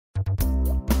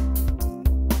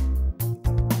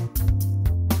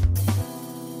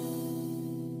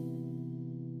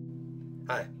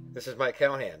Hi, this is Mike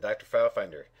Callahan, Dr.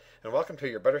 FileFinder, and welcome to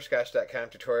your Butterscotch.com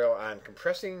tutorial on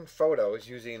compressing photos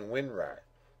using WinRAR.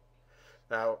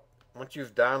 Now, once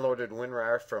you've downloaded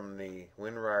WinRAR from the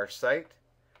WinRAR site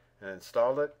and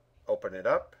installed it, open it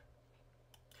up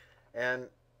and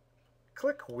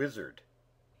click Wizard.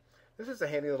 This is a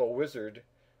handy little wizard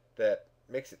that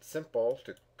makes it simple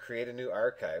to create a new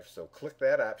archive, so click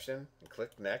that option and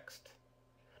click Next.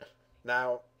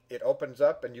 Now, it opens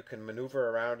up and you can maneuver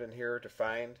around in here to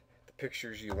find the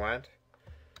pictures you want.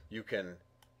 You can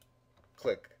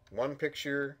click one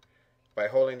picture. By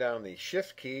holding down the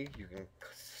Shift key, you can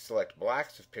select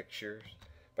blocks of pictures.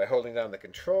 By holding down the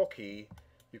Control key,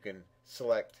 you can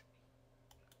select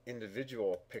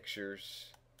individual pictures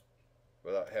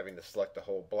without having to select the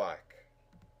whole block.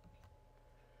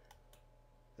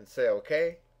 And say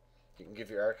OK. You can give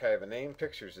your archive a name.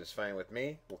 Pictures is fine with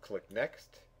me. We'll click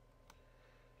Next.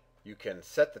 You can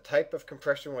set the type of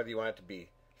compression, whether you want it to be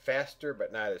faster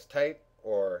but not as tight,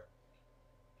 or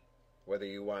whether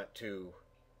you want to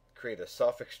create a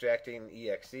self-extracting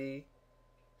exe,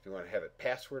 if you want to have it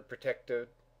password protected.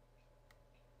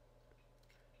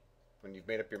 When you've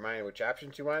made up your mind which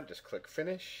options you want, just click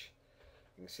Finish.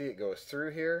 You can see it goes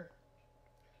through here,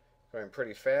 going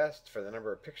pretty fast for the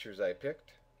number of pictures I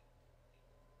picked.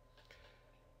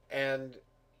 And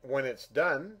when it's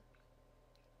done,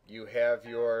 you have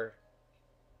your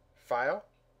file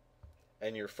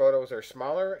and your photos are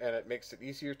smaller, and it makes it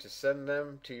easier to send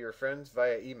them to your friends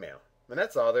via email. And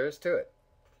that's all there is to it.